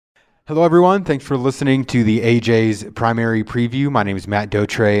Hello, everyone. Thanks for listening to the AJ's primary preview. My name is Matt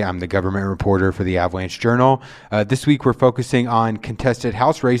Dotray. I'm the government reporter for the Avalanche Journal. This week, we're focusing on contested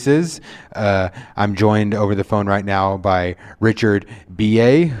House races. I'm joined over the phone right now by Richard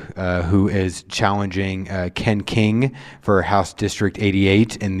Beyea, who is challenging Ken King for House District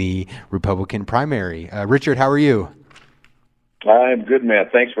 88 in the Republican primary. Richard, how are you? I'm good,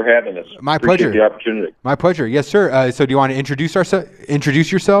 Matt. Thanks for having us. My Appreciate pleasure. the opportunity. My pleasure. Yes, sir. So do you want to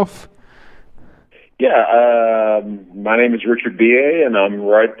introduce yourself? Yeah, my name is Richard Beyea, and I'm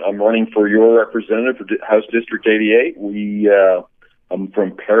running for your representative for House District 88. I'm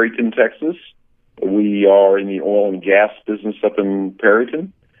from Perryton, Texas. We are in the oil and gas business up in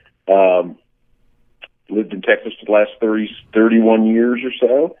Perryton. Lived in Texas for the last 31 years or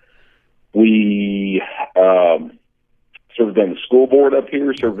so. We served on the school board up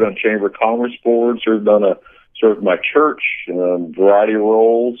here, served on Chamber of Commerce board, served my church, variety of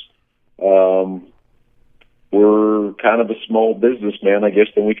roles. We're kind of a small businessman, I guess.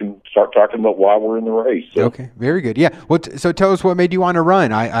 Then we can start talking about why we're in the race. So. Okay, very good. Yeah. Well, so tell us what made you want to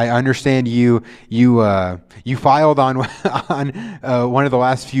run. I understand you filed on one of the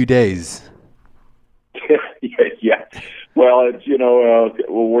last few days. Yeah. Well, it's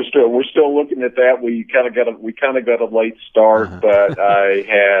we're still looking at that. We kind of got a late start, but I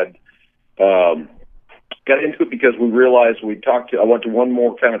had got into it because we realized I went to one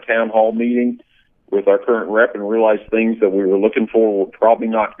more kind of town hall meeting with our current rep and realized things that we were looking for were probably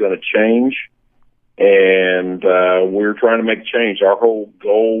not going to change. And we're trying to make change. Our whole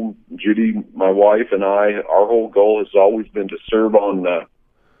goal, Judy, my wife, and our whole goal has always been to serve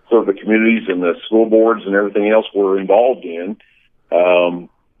the communities and the school boards and everything else we're involved in.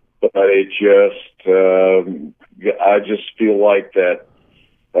 But I just feel like that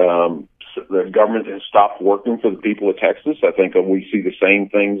the government has stopped working for the people of Texas. I think we see the same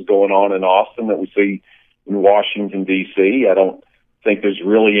things going on in Austin that we see in Washington, D.C. I don't think there's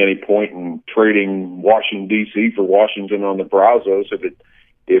really any point in trading Washington, D.C. for Washington on the Brazos if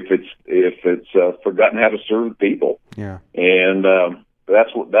it's forgotten how to serve people. Yeah. And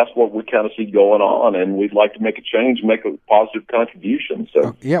that's what we kind of see going on, and we'd like to make a change, make a positive contribution.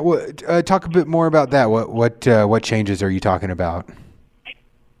 So yeah, well, talk a bit more about that. What changes are you talking about?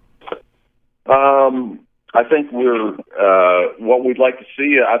 I think what we'd like to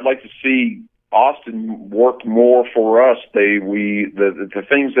see. I'd like to see Austin work more for us. The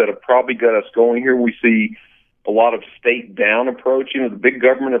things that have probably got us going here. We see a lot of state down approach. The big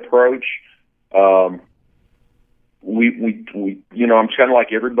government approach. I'm kind of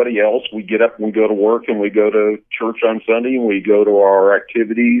like everybody else. We get up and we go to work and we go to church on Sunday and we go to our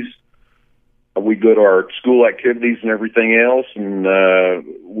activities. We go to our school activities and everything else, and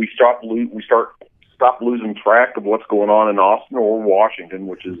we stop losing track of what's going on in Austin or Washington,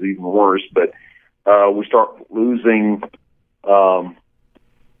 which is even worse. But we start losing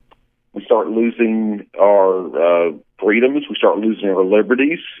our freedoms. We start losing our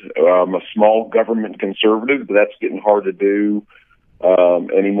liberties. I'm a small government conservative, but that's getting hard to do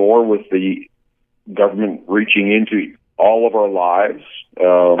anymore with the government reaching into all of our lives.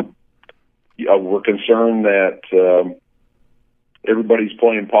 We're concerned that everybody's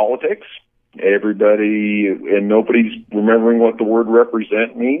playing politics. And nobody's remembering what the word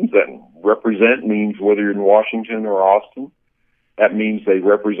represent means. That represent means whether you're in Washington or Austin. That means they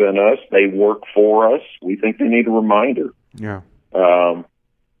represent us. They work for us. We think they need a reminder. Yeah.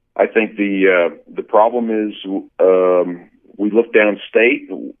 I think the problem is we look downstate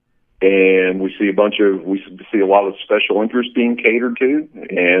and we see a lot of special interests being catered to,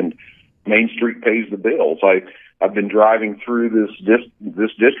 and Main Street pays the bills. I've been driving through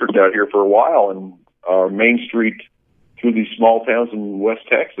this district out here for a while, and our Main Street through these small towns in West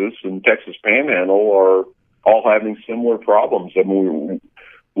Texas and Texas Panhandle are all having similar problems. I mean,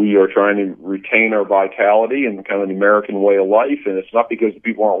 we are trying to retain our vitality and kind of the American way of life, and it's not because the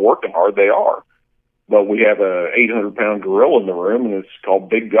people aren't working hard; they are. But we have a 800-pound gorilla in the room, and it's called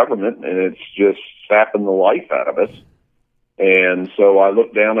big government, and it's just sapping the life out of us. And so I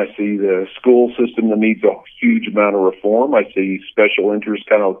look down, I see the school system that needs a huge amount of reform. I see special interests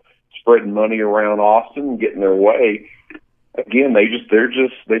kind of spreading money around Austin and getting their way. Again,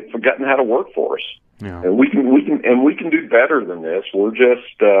 they've forgotten how to work for us. Yeah. And we can do better than this. We're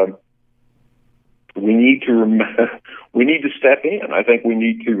just we need to step in. I think we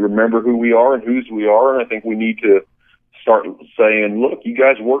need to remember who we are and whose we are, and I think we need to start saying, "Look, you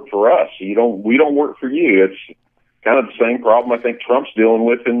guys work for us. We don't work for you." It's kind of the same problem I think Trump's dealing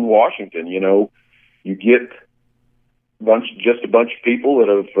with in Washington. You get a bunch of people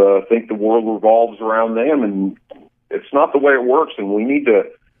that think the world revolves around them, and it's not the way it works. And we need to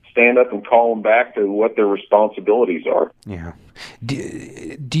stand up and call them back to what their responsibilities are. Yeah.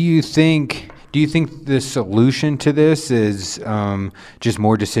 Do you think the solution to this is just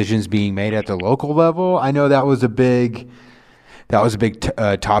more decisions being made at the local level? I know that was a big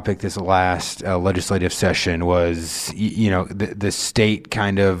topic this last legislative session. Was the state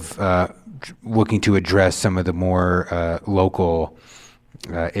kind of looking to address some of the more local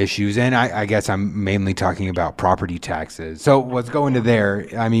issues, and I guess I'm mainly talking about property taxes. So let's go into there.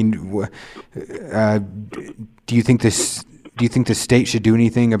 I mean, do you think the state should do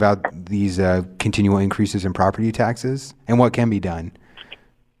anything about these continual increases in property taxes, and what can be done?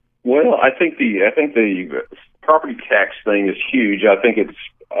 Well, I think the property tax thing is huge. I think it's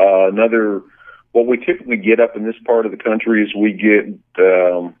another. What we typically get up in this part of the country is we get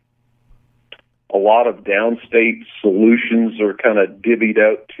a lot of downstate solutions are kind of divvied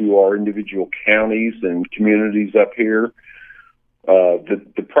out to our individual counties and communities up here.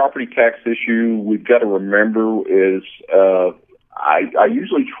 The property tax issue we've got to remember is I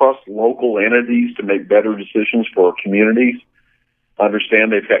usually trust local entities to make better decisions for our communities. I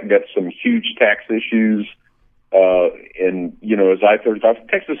understand they've got some huge tax issues, and as I-35,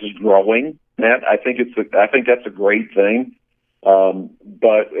 Texas is growing. Matt, I think that's a great thing. And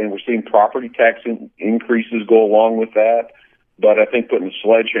we're seeing property tax increases go along with that. But I think putting a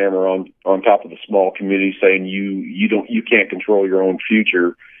sledgehammer on top of the small community, saying you can't control your own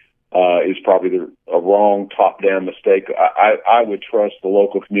future, is probably a wrong top-down mistake. I would trust the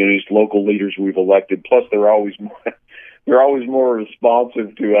local communities, local leaders we've elected. Plus, they're always more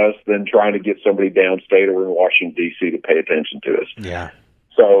responsive to us than trying to get somebody downstate or in Washington D.C. to pay attention to us. Yeah.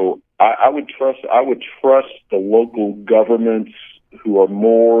 So I would trust the local governments who are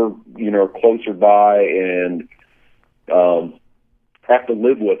more, closer by and have to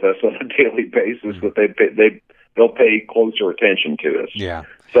live with us on a daily basis, that they'll pay closer attention to us. Yeah.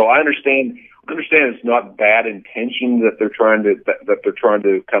 So I understand it's not bad intention that they're trying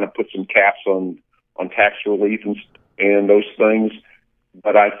to kind of put some caps on tax relief and those things,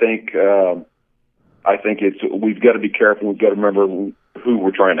 but I think we've got to be careful. We've got to remember who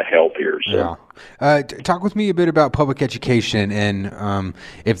we're trying to help here. So. Yeah. Talk with me a bit about public education and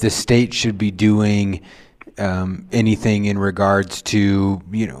if the state should be doing anything in regards to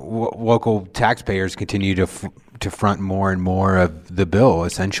local taxpayers continue to front more and more of the bill,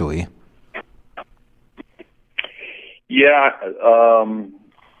 essentially. Yeah. I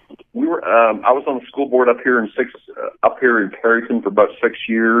was on the school board up here in Perryton for about 6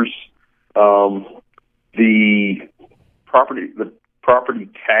 years. The property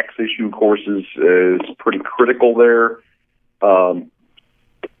tax issue, of course, is pretty critical there. I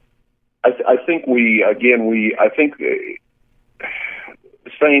think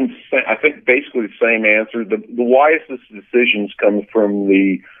basically the same answer. The wisest decisions come from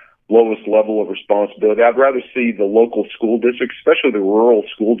the lowest level of responsibility. I'd rather see the local school districts, especially the rural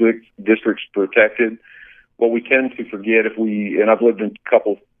school districts, protected. What we tend to forget, and I've lived in a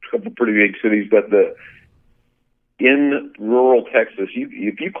couple pretty big cities, but in rural Texas,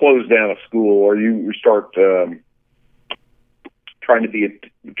 if you close down a school or you start trying to be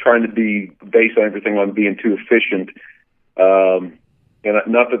based on everything on being too efficient, and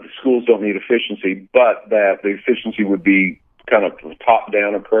not that the schools don't need efficiency, but that the efficiency would be kind of a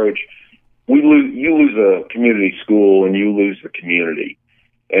top-down approach. You lose a community school and you lose the community.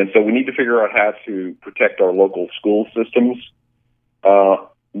 And so we need to figure out how to protect our local school systems.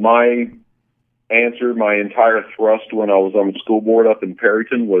 My entire thrust when I was on the school board up in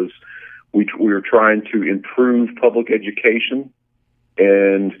Perryton was we were trying to improve public education,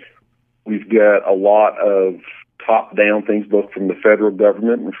 and we've got a lot of top-down things, both from the federal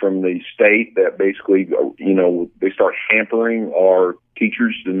government and from the state, that basically, they start hampering our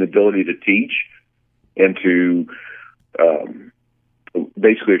teachers and the ability to teach and to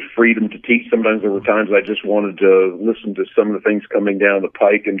basically freedom to teach. Sometimes there were times I just wanted to listen to some of the things coming down the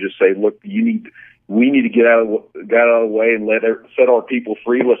pike and just say, look, we need to get out of the way and set our people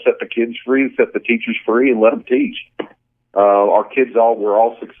free. Let's set the kids free, set the teachers free, and let them teach. Our kids were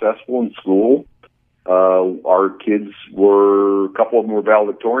all successful in school. Our kids a couple of them were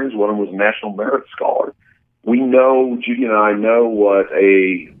valedictorians. One of them was a National Merit Scholar. We know, Judy and I know what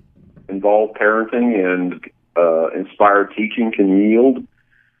involved parenting and inspired teaching can yield.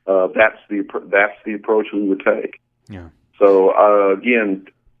 That's the approach we would take. Yeah. So again,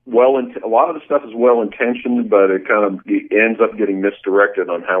 a lot of the stuff is well intentioned, but it ends up getting misdirected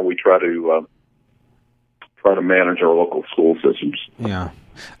on how we try to manage our local school systems. Yeah.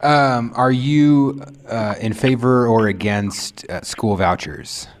 Are you in favor or against school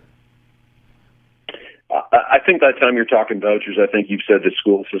vouchers? I think by the time you're talking vouchers, I think you've said the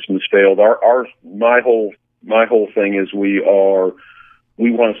school system has failed. My whole thing is we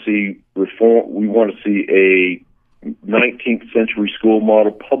want to see reform. We want to see a 19th century school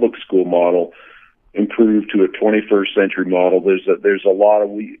model, public school model, improve to a 21st century model. There's a lot of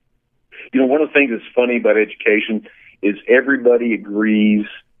one of the things that's funny about education is everybody agrees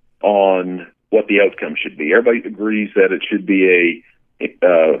on what the outcome should be. Everybody agrees that it should be a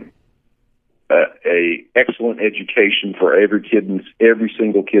excellent education for every every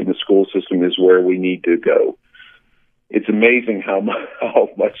single kid in the school system is where we need to go. It's amazing how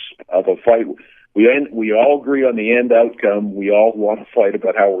much of a fight we all agree on the end outcome. We all want to fight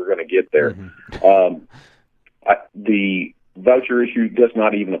about how we're going to get there. Mm-hmm. The voucher issue does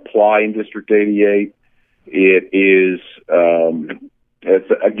not even apply in District 88. It is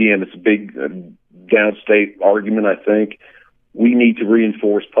it's a big downstate argument. I think we need to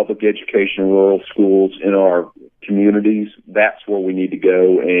reinforce public education in rural schools in our communities. That's where we need to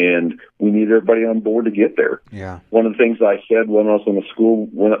go, and we need everybody on board to get there. Yeah. One of the things I said when I was on the school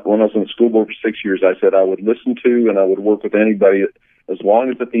board for 6 years, I said I would listen to and I would work with anybody as long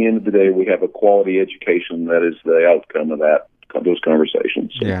as at the end of the day we have a quality education that is the outcome of those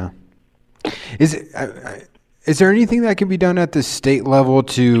conversations. Yeah. Is there anything that can be done at the state level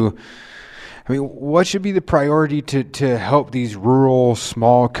to? I mean, what should be the priority to help these rural,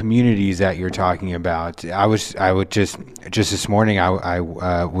 small communities that you're talking about? I would just this morning, I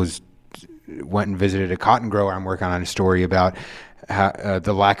went and visited a cotton grower. I'm working on a story about how,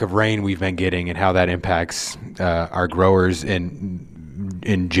 the lack of rain we've been getting and how that impacts our growers in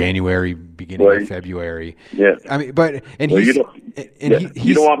January, beginning of February. Yeah. I mean, you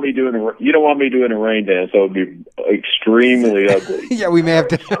don't want me doing a rain dance. That would be extremely ugly. Yeah, we'd have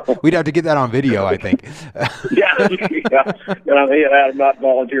to get that on video, I think. yeah. I'm not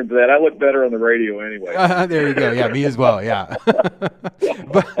volunteering for that. I look better on the radio anyway. There you go. Yeah, me as well. Yeah.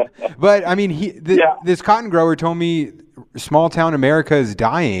 but I mean, this cotton grower told me small town America is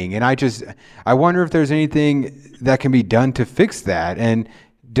dying, and I wonder if there's anything that can be done to fix that. And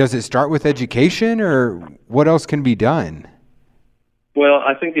does it start with education, or what else can be done? Well,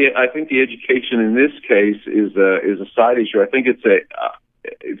 I think the education in this case is a side issue. I think it's a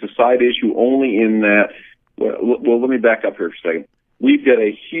side issue only in that. Well, let me back up here for a second. We have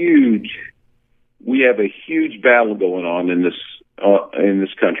a huge battle going on in this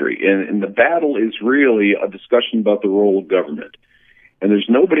country, and the battle is really a discussion about the role of government. And there's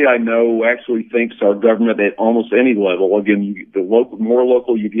nobody I know who actually thinks our government at almost any level. Again, the more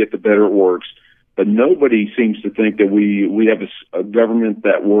local you get, the better it works. But nobody seems to think that we have a government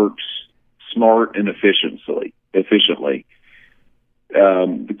that works smart and efficiently. The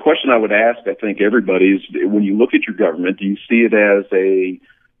question I would ask, I think, everybody is: when you look at your government, do you see it as an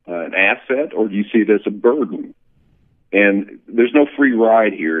asset, or do you see it as a burden? And there's no free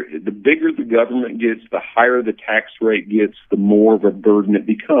ride here. The bigger the government gets, the higher the tax rate gets, the more of a burden it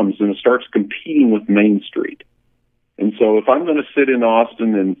becomes, and it starts competing with Main Street. And so if I'm going to sit in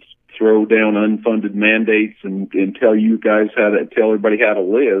Austin and throw down unfunded mandates and tell you guys tell everybody how to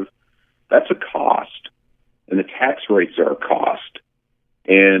live, that's a cost. And the tax rates are a cost.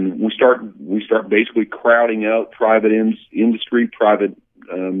 And we start basically crowding out private industry, the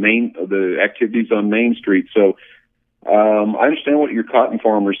activities on Main Street. So I understand what your cotton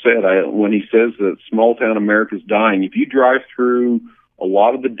farmer said when he says that small town America's dying. If you drive through a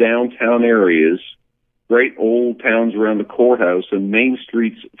lot of the downtown areas, great old towns around the courthouse, and Main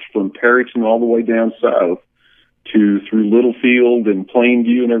Streets from Perryton all the way down south through Littlefield and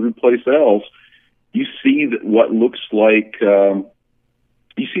Plainview and every place else, you see what looks like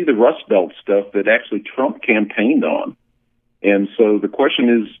you see the Rust Belt stuff that actually Trump campaigned on. And so the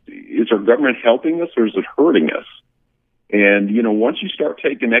question is our government helping us or is it hurting us? And, once you start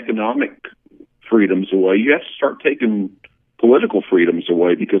taking economic freedoms away, you have to start taking political freedoms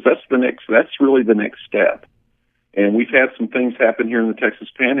away, because that's really the next step. And we've had some things happen here in the Texas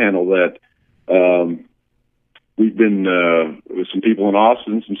Panhandle that we've been, some people in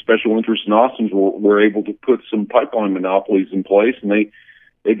Austin, some special interests in Austin were able to put some pipeline monopolies in place, and they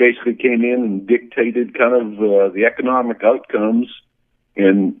basically came in and dictated kind of the economic outcomes.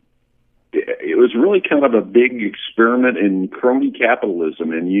 And it was really kind of a big experiment in crony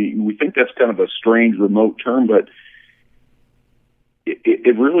capitalism. And we think that's kind of a strange, remote term, but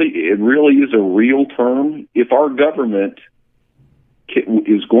it really is a real term. If our government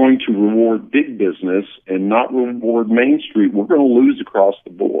is going to reward big business and not reward Main Street, we're going to lose across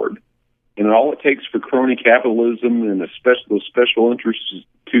the board. And all it takes for crony capitalism and those special interests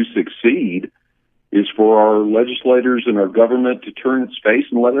to succeed is for our legislators and our government to turn its face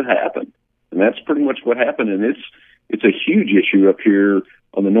and let it happen. And that's pretty much what happened. And it's a huge issue up here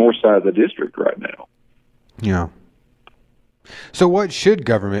on the north side of the district right now. Yeah. So what should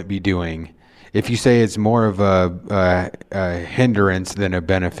government be doing if you say it's more of a hindrance than a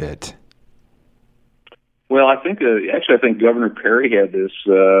benefit? Well, I think Governor Perry had this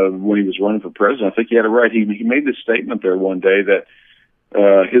when he was running for president. I think he had it right. He made this statement there one day that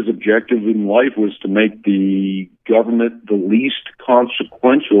his objective in life was to make the government the least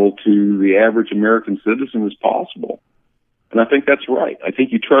consequential to the average American citizen as possible. And I think that's right. I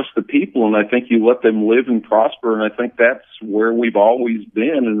think you trust the people, and I think you let them live and prosper, and I think that's where we've always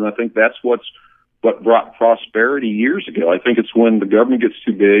been, and I think that's what brought prosperity years ago. I think it's when the government gets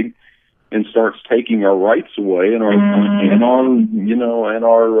too big and starts taking our rights away and our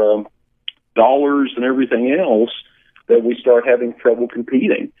dollars and everything else that we start having trouble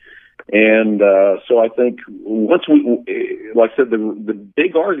competing. And so I think once like I said, the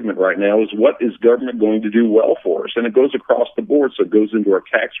big argument right now is what is government going to do well for us? And it goes across the board. So it goes into our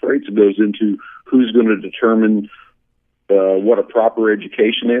tax rates. It goes into who's going to determine what a proper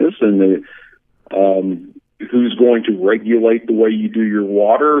education is, and who's going to regulate the way you do your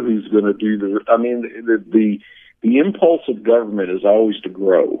water, who's going to do the impulse of government is always to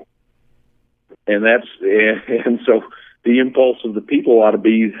grow. And so the impulse of the people ought to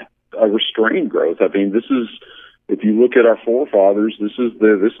be a restrained growth. I mean, this is, if you look at our forefathers, this is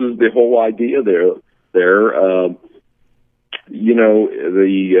the whole idea there. The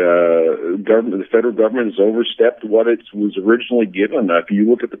federal government has overstepped what it was originally given. If you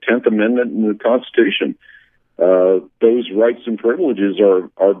look at the 10th Amendment in the Constitution, those rights and privileges are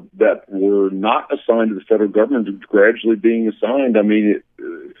that were not assigned to the federal government are gradually being assigned. I mean,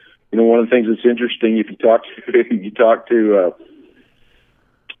 one of the things that's interesting, if you talk to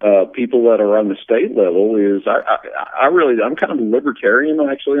people that are on the state level, is I'm kind of a libertarian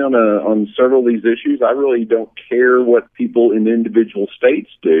actually on several of these issues. I really don't care what people in individual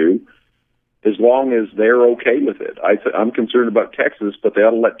states do, as long as they're okay with it. I'm concerned about Texas, but they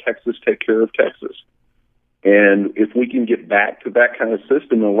ought to let Texas take care of Texas. And if we can get back to that kind of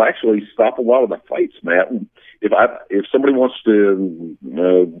system, it'll actually stop a lot of the fights, Matt. If somebody wants to,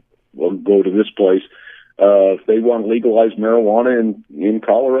 go to this place, if they want to legalize marijuana in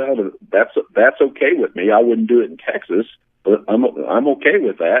Colorado, that's okay with me. I wouldn't do it in Texas, but I'm okay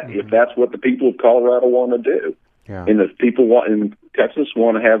with that if that's what the people of Colorado want to do. Yeah. And if people in Texas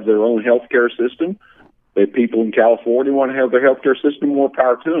want to have their own healthcare system, if people in California want to have their healthcare system, more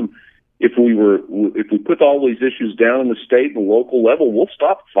power to them. If we put all these issues down in the state and the local level, we'll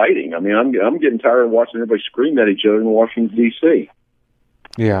stop fighting. I mean, I'm getting tired of watching everybody scream at each other in Washington D.C.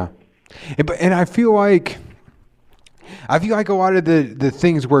 Yeah, and I feel like a lot of the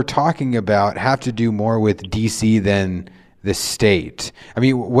things we're talking about have to do more with D.C. than the state. I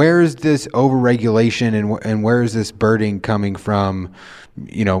mean, where is this overregulation and where is this burden coming from?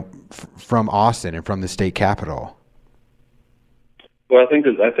 From Austin and from the state capitol. Well, I think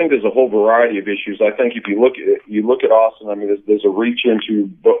there's a whole variety of issues. I think if you look at Austin, I mean, there's a reach into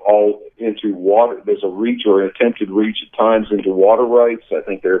water. There's a reach or an attempted reach at times into water rights. I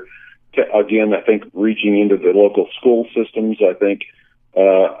think they're reaching into the local school systems. I think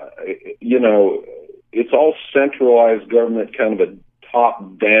it's all centralized government, kind of a top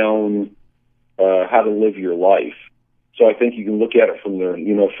down how to live your life. So I think you can look at it from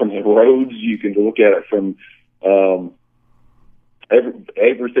the roads. You can look at it from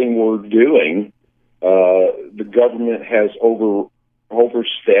everything we're doing. The government has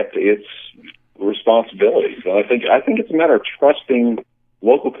overstepped its responsibilities. And I think it's a matter of trusting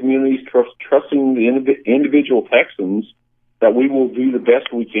local communities, trusting the individual Texans that we will do the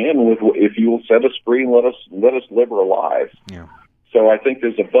best we can with if you will set us free and let us live our lives. Yeah. So I think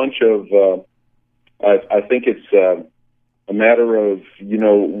there's a bunch of I think it's a matter of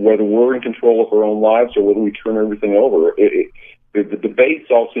whether we're in control of our own lives or whether we turn everything over. The debates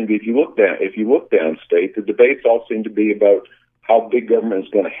all seem to be, if you look downstate, the debates all seem to be about how big government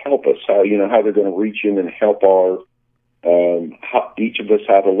is going to help us, how they're going to reach in and help each of us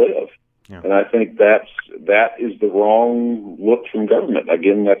how to live. Yeah. And I think that is the wrong look from government.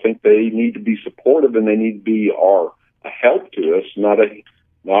 Again, I think they need to be supportive and they need to be a help to us, not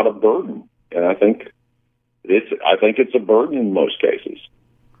a burden. And I think it's a burden in most cases.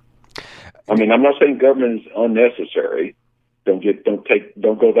 I mean, I'm not saying government is unnecessary. Don't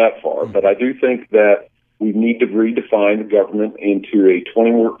go that far. But I do think that we need to redefine the government into a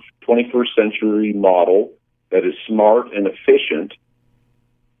 21st century model that is smart and efficient.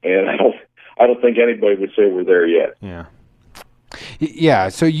 And I don't think anybody would say we're there yet. Yeah. Yeah.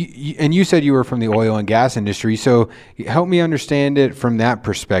 So you said you were from the oil and gas industry. So help me understand it from that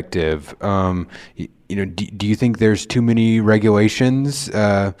perspective. Do you think there's too many regulations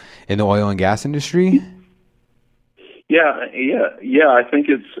in the oil and gas industry? Yeah. I think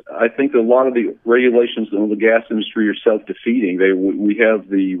a lot of the regulations in the gas industry are self-defeating. We have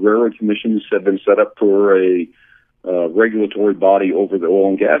the railroad commissions have been set up for a regulatory body over the oil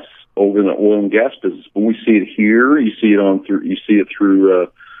and gas business. When we see it here, you see it through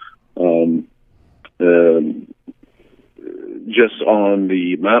just on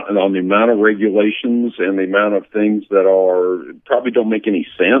the amount of regulations and the amount of things that probably don't make any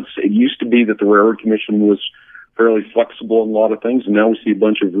sense. It used to be that the railroad commission was fairly flexible in a lot of things, and now we see a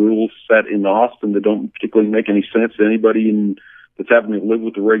bunch of rules set in Austin that don't particularly make any sense to anybody that's having to live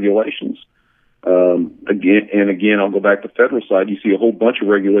with the regulations. Again, I'll go back to the federal side. You see a whole bunch of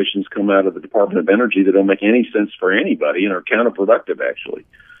regulations come out of the Department of Energy that don't make any sense for anybody and are counterproductive, actually.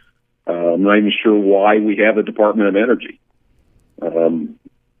 I'm not even sure why we have a Department of Energy.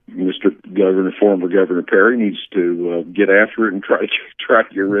 Former Governor Perry needs to get after it and try to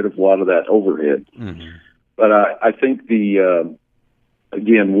get rid of a lot of that overhead. Mm-hmm. But I think there's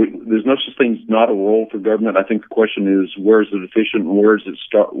no such thing as not a role for government. I think the question is, where is it efficient and where does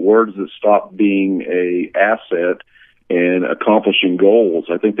it stop being a asset and accomplishing goals?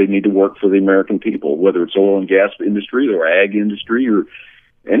 I think they need to work for the American people, whether it's oil and gas industry or ag industry or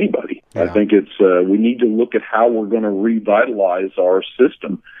anybody. Yeah. I think we need to look at how we're going to revitalize our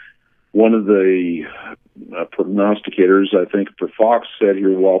system. One of the prognosticators, I think, for Fox said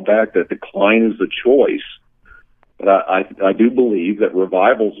here a while back that decline is a choice. But I do believe that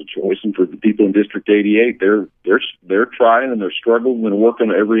revival is a choice, and for the people in District 88, they're trying and they're struggling and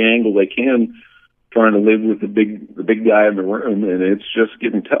working every angle they can, trying to live with the big guy in the room, and it's just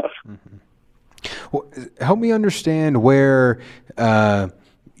getting tough. Mm-hmm. Well, help me understand where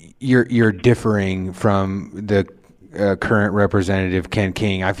you're differing from the current representative Ken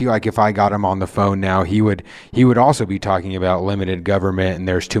King. I feel like if I got him on the phone now, he would also be talking about limited government and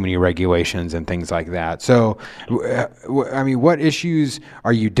there's too many regulations and things like that. So, I mean, what issues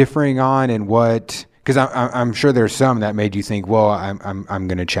are you differing on, and what? Because I'm sure there's some that made you think, well, I'm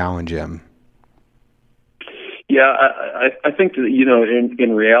going to challenge him. Yeah, I think that,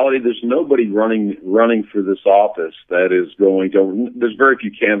 in reality, there's nobody running for this office that is going to. There's very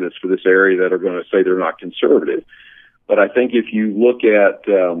few candidates for this area that are going to say they're not conservative. But I think if you look at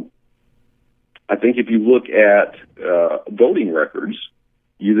voting records,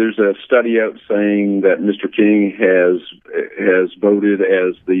 there's a study out saying that Mr. King has voted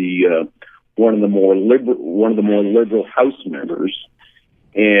as the one of the more liberal House members,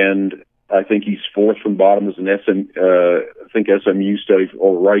 and I think he's fourth from bottom as an SMU study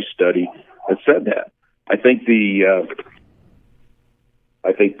or Rice study that said that. I think the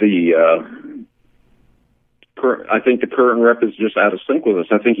current rep is just out of sync with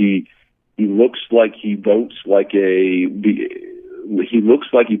us. I think he looks like he votes like an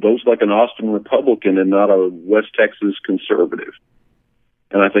Austin Republican and not a West Texas conservative.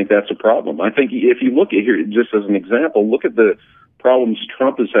 And I think that's a problem. I think if you look at here, just as an example, look at the problems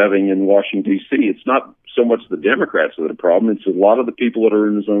Trump is having in Washington, D.C. It's not so much the Democrats that are the problem. It's a lot of the people that are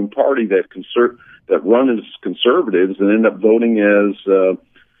in his own party that run as conservatives and end up voting as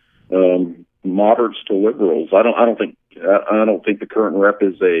moderates to liberals. I don't think the current rep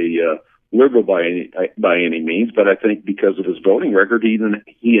is a liberal by any means, but I think because of his voting record,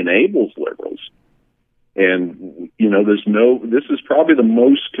 he enables liberals. And this is probably the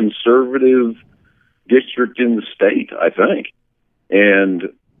most conservative district in the state, I think.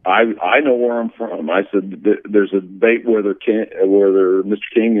 And I know where I'm from. I said there's a debate whether Mr.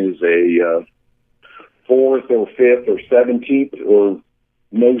 King is a fourth or fifth or 17th or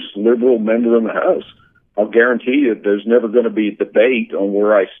most liberal member in the House. I'll guarantee you there's never going to be a debate on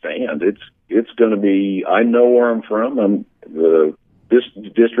where I stand. It's going to be, I know where I'm from. This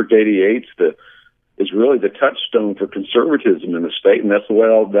District 88 is really the touchstone for conservatism in the state, and that's the way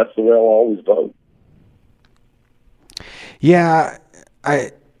I'll always vote. Yeah,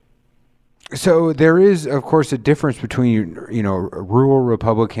 so there is, of course, a difference between rural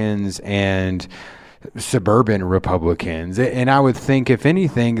Republicans and suburban Republicans, and I would think, if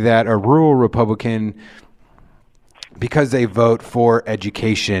anything, that a rural Republican, because they vote for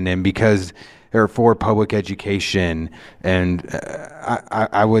education and because they're for public education, and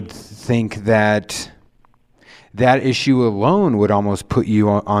I would think that issue alone would almost put you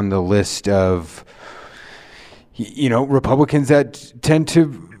on the list of Republicans that tend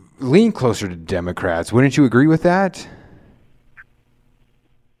to lean closer to Democrats. Wouldn't you agree with that?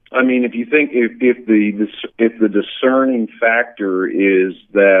 I mean, if you think if the discerning factor is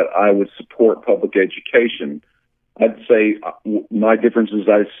that I would support public education, I'd say my difference is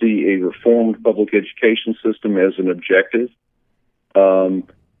I see a reformed public education system as an objective.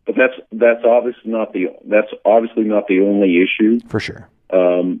 But that's obviously not the only issue. For sure.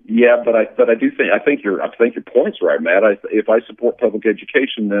 Yeah, but I do think your point's right, Matt. If I support public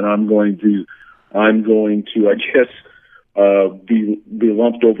education, then I'm going to I guess be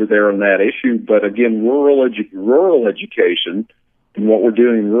lumped over there on that issue. But again, rural education, and what we're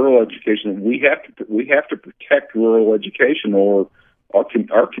doing in rural education, we have to protect rural education, or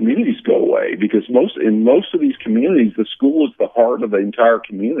our communities go away, because in most of these communities, the school is the heart of the entire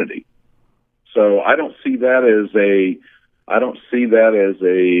community. So I don't see that as a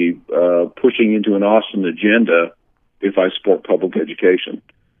pushing into an Austin agenda if I support public education.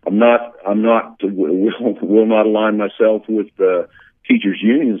 Will not align myself with the teachers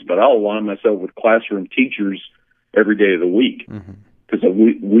unions, but I'll align myself with classroom teachers every day of the week. Because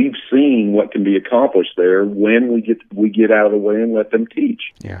we've seen what can be accomplished there when we get out of the way and let them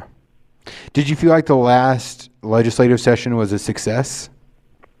teach. Yeah. Did you feel like the last legislative session was a success?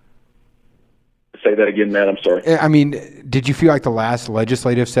 Say that again, Matt. I'm sorry. I mean, did you feel like the last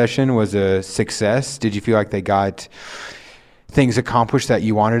legislative session was a success? Did you feel like they got things accomplished that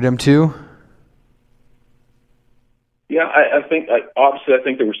you wanted them to? Yeah, I think obviously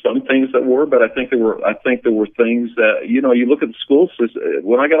there were some things that were, but I think there were things that, you look at the school system.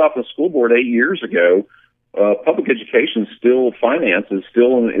 When I got off the school board 8 years ago, public education finance is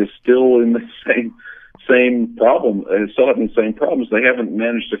still in the same problem, and still having the same problems. They haven't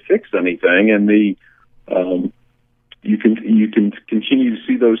managed to fix anything, and you can continue to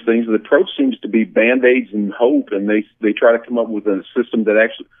see those things. The approach seems to be band-aids and hope, and they try to come up with a system that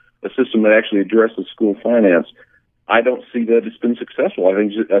actually addresses school finance. I don't see that it's been successful. I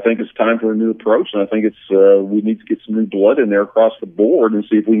think it's time for a new approach, and I think we need to get some new blood in there across the board and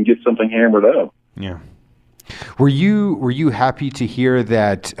see if we can get something hammered up. Yeah. Were you happy to hear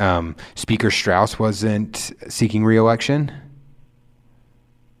that Speaker Strauss wasn't seeking re-election?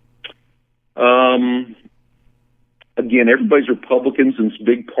 Again, everybody's Republicans in this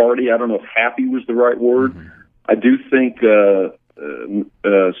big party. I don't know if happy was the right word. Mm-hmm. I do think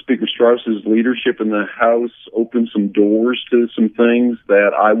Speaker Strauss's leadership in the House opened some doors to some things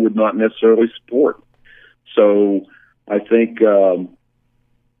that I would not necessarily support. So I think, I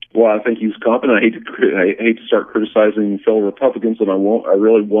think he was competent. I hate to start criticizing fellow Republicans, and I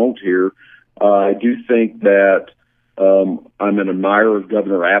really won't here. I do think that I'm an admirer of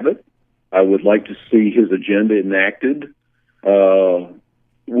Governor Abbott. I would like to see his agenda enacted.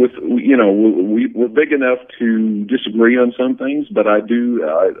 We're big enough to disagree on some things, but I do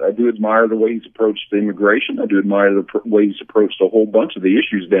admire the way he's approached immigration. I do admire the way he's approached a whole bunch of the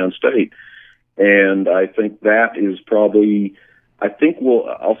issues downstate, and I think that is probably.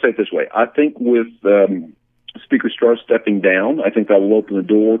 I'll say it this way. I think with Speaker Strauss stepping down, I think that will open the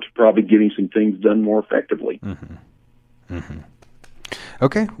door to probably getting some things done more effectively. Mm-hmm. Mm-hmm.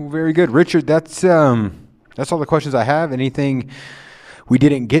 Okay, well, very good, Richard. That's all the questions I have. Anything we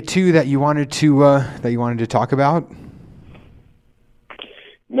didn't get to that you wanted to talk about?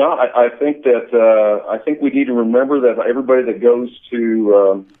 No, I think we need to remember that everybody that goes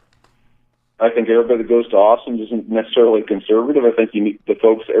to Austin isn't necessarily conservative. I think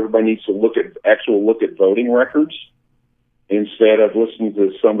everybody needs to look at voting records instead of listening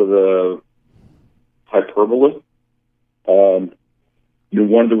to some of the hyperbole.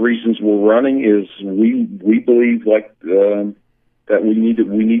 One of the reasons we're running is we believe that we need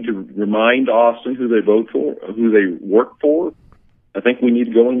to remind Austin who they vote for, who they work for. I think we need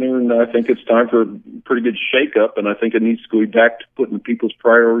to go in there, and I think it's time for a pretty good shake-up, and I think it needs to go back to putting people's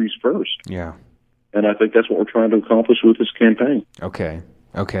priorities first. Yeah. And I think that's what we're trying to accomplish with this campaign. Okay.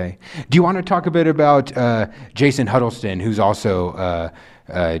 Do you want to talk a bit about Jason Huddleston, who's also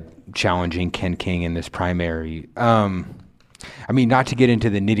challenging Ken King in this primary? Not to get into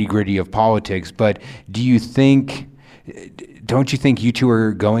the nitty-gritty of politics, but don't you think you two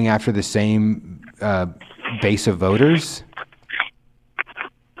are going after the same base of voters?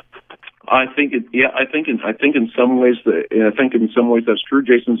 I think in some ways that's true.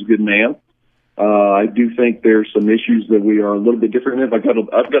 Jason's a good man. I do think there's some issues that we are a little bit different in. I've got a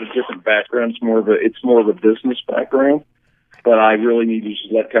different background. It's more of a business background, but I really need to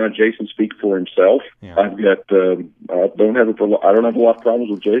just let kind of Jason speak for himself. Yeah. I don't have a lot of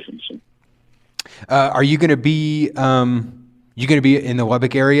problems with Jason. So. Are you going to be in the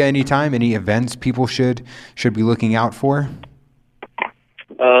Lubbock area anytime? Any events people should be looking out for?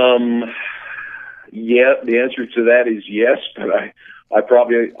 Yeah, the answer to that is yes, but I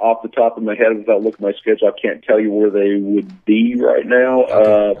probably, off the top of my head, without looking at my schedule, I can't tell you where they would be right now.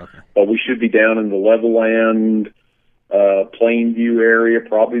 Okay. But we should be down in the Levelland, Plainview area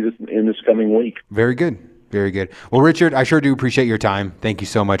probably in this coming week. Very good. Very good. Well, Richard, I sure do appreciate your time. Thank you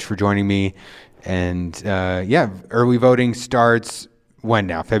so much for joining me. And early voting starts when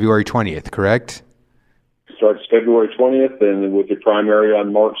now? February 20th, correct? Starts February 20th, and with the primary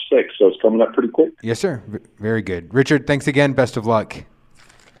on March 6th, so it's coming up pretty quick. Yes, sir. Very good. Richard, thanks again. Best of luck.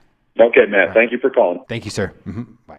 Okay, Matt. Thank you for calling. Thank you, sir. Bye.